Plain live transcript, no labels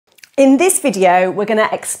In this video, we're going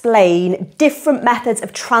to explain different methods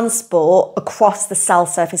of transport across the cell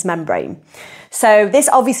surface membrane. So this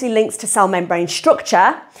obviously links to cell membrane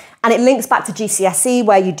structure, and it links back to GCSE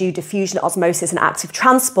where you do diffusion, osmosis and active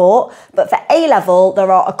transport. But for A-level,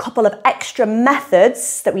 there are a couple of extra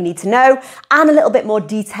methods that we need to know and a little bit more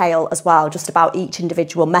detail as well, just about each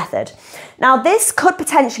individual method. Now, this could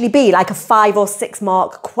potentially be like a 5 or 6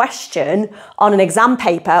 mark question on an exam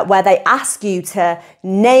paper where they ask you to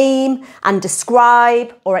name and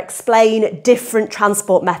describe or explain different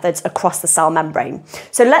transport methods across the cell membrane.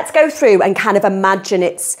 So let's go through and kind of imagine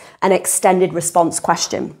it's an extended response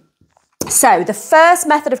question. So the first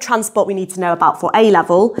method of transport we need to know about for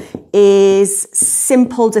A-level is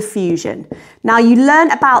simple diffusion. Now, you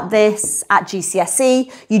learned about this at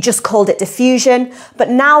GCSE, you just called it diffusion, but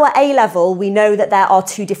now at A-level we know that there are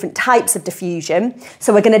 2 different types of diffusion,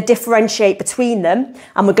 so we're going to differentiate between them,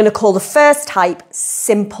 and we're going to call the first type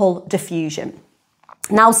simple diffusion.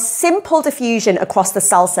 Now, simple diffusion across the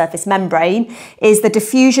cell surface membrane is the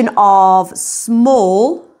diffusion of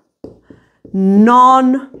small,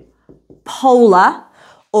 non-polar,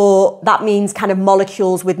 or that means kind of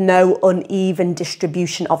molecules with no uneven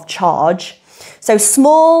distribution of charge. So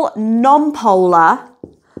small non-polar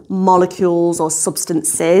molecules or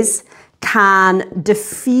substances can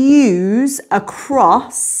diffuse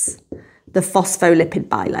across the phospholipid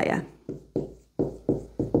bilayer.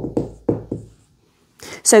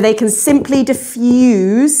 So they can simply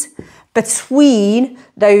diffuse between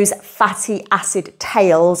those fatty acid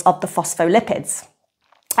tails of the phospholipids.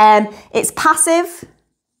 It's passive,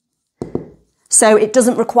 so it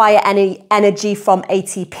doesn't require any energy from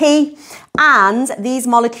ATP, and these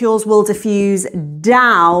molecules will diffuse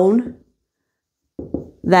down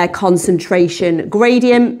their concentration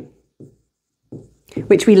gradient,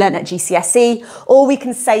 which we learned at GCSE, or we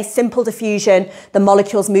can say simple diffusion, the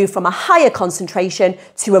molecules move from a higher concentration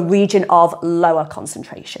to a region of lower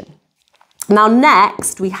concentration. Now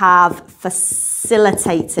next we have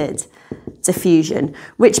facilitated diffusion,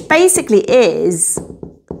 which basically is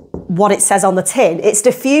what it says on the tin. It's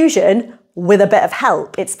diffusion with a bit of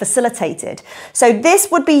help. It's facilitated. So this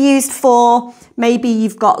would be used for maybe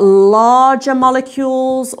you've got larger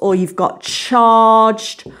molecules, or you've got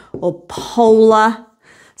charged or polar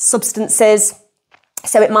substances.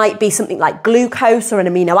 So it might be something like glucose or an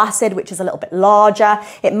amino acid, which is a little bit larger.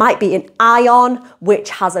 It might be an ion, which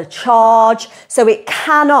has a charge. So it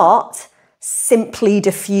cannot simply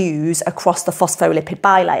diffuse across the phospholipid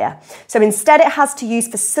bilayer. So instead it has to use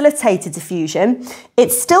facilitated diffusion.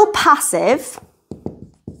 It's still passive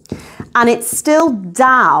and it's still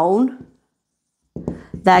down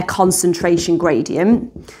their concentration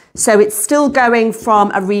gradient. So it's still going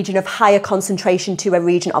from a region of higher concentration to a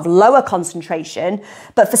region of lower concentration,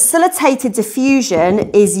 but facilitated diffusion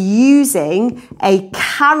is using a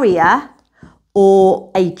carrier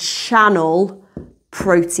or a channel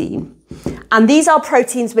protein. And these are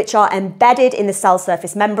proteins which are embedded in the cell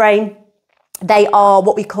surface membrane. They are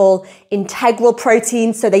what we call integral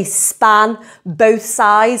proteins, so they span both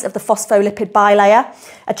sides of the phospholipid bilayer.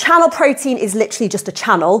 A channel protein is literally just a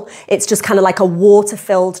channel. It's just kind of like a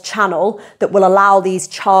water-filled channel that will allow these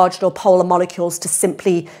charged or polar molecules to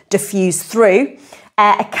simply diffuse through.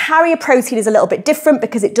 A carrier protein is a little bit different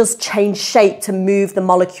because it does change shape to move the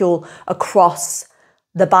molecule across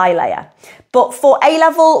the bilayer. But for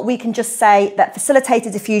A-level, we can just say that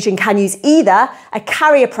facilitated diffusion can use either a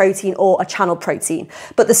carrier protein or a channel protein.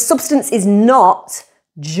 But the substance is not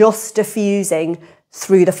just diffusing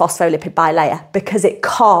through the phospholipid bilayer because it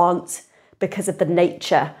can't, because of the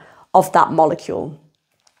nature of that molecule.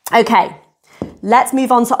 Okay, let's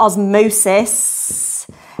move on to osmosis.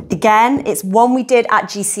 Again, it's one we did at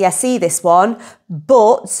GCSE, this one,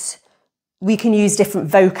 but we can use different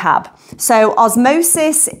vocab. So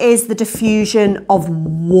osmosis is the diffusion of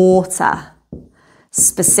water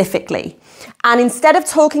specifically. And instead of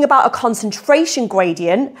talking about a concentration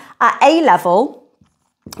gradient, at A-level,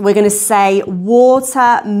 we're going to say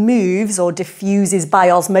water moves or diffuses by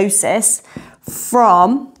osmosis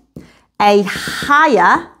from a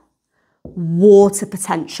higher water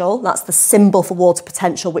potential, that's the symbol for water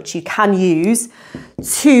potential which you can use,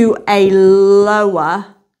 to a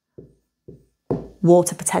lower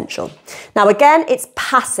water potential. Now again, it's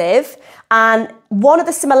passive, and one of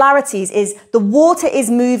the similarities is the water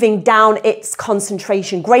is moving down its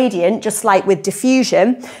concentration gradient, just like with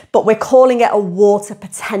diffusion, but we're calling it a water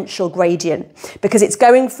potential gradient because it's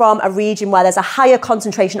going from a region where there's a higher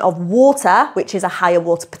concentration of water, which is a higher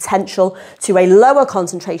water potential, to a lower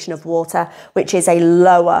concentration of water, which is a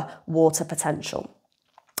lower water potential.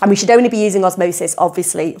 And we should only be using osmosis,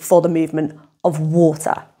 obviously, for the movement of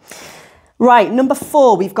water. Right, number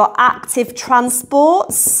 4, we've got active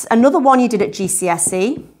transports. Another one you did at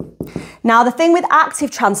GCSE. Now, the thing with active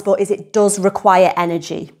transport is it does require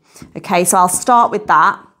energy. Okay, so I'll start with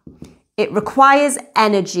that. It requires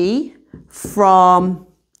energy from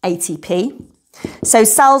ATP. So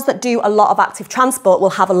cells that do a lot of active transport will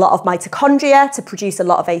have a lot of mitochondria to produce a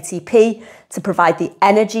lot of ATP to provide the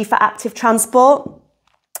energy for active transport.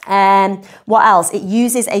 What else? It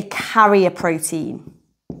uses a carrier protein,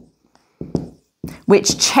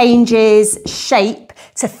 which changes shape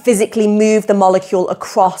to physically move the molecule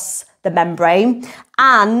across the membrane.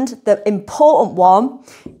 And the important one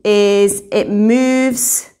is it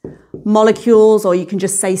moves molecules, or you can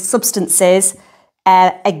just say substances,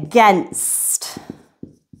 against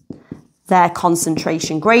their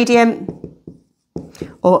concentration gradient.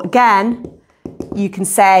 Or again, you can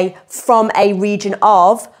say from a region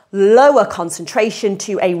of lower concentration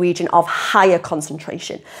to a region of higher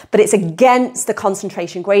concentration. But it's against the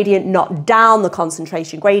concentration gradient, not down the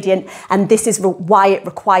concentration gradient. And this is why it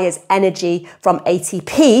requires energy from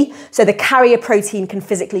ATP. So the carrier protein can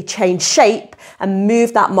physically change shape and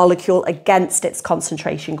move that molecule against its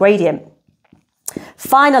concentration gradient.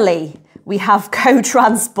 Finally, we have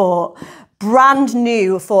co-transport. Brand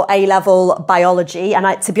new for A-level biology.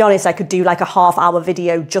 And to be honest, I could do like a half-hour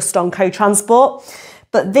video just on co-transport.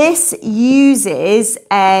 But this uses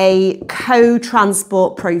a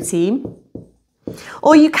co-transport protein,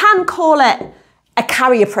 or you can call it a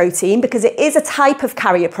carrier protein because it is a type of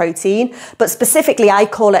carrier protein, but specifically I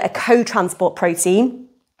call it a co-transport protein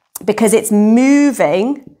because it's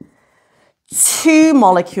moving two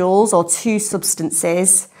molecules or two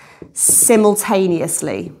substances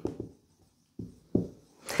simultaneously.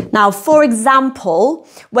 Now, for example,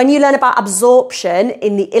 when you learn about absorption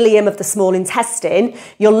in the ileum of the small intestine,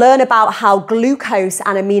 you'll learn about how glucose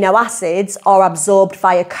and amino acids are absorbed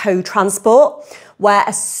via co-transport, where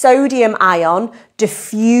a sodium ion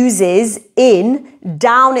diffuses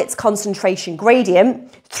down its concentration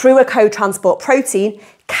gradient through a co-transport protein,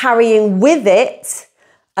 carrying with it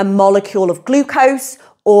a molecule of glucose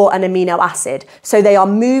or an amino acid. So they are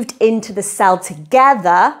moved into the cell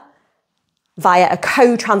together via a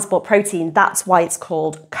co-transport protein. That's why it's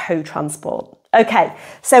called co-transport. Okay,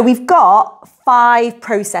 so we've got 5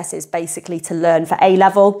 processes basically to learn for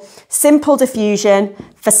A-level. Simple diffusion,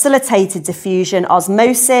 facilitated diffusion,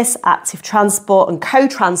 osmosis, active transport, and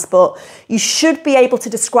co-transport. You should be able to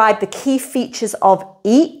describe the key features of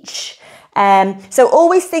each. So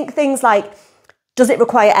always think things like, does it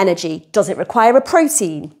require energy? Does it require a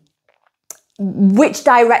protein? Which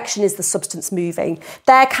direction is the substance moving?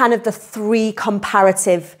 They're kind of the 3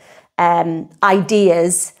 comparative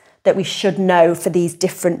ideas that we should know for these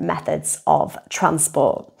different methods of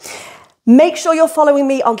transport. Make sure you're following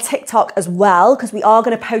me on TikTok as well, because we are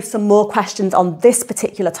going to post some more questions on this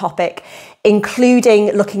particular topic,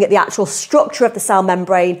 including looking at the actual structure of the cell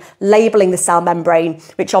membrane, labeling the cell membrane,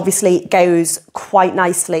 which obviously goes quite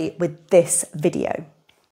nicely with this video.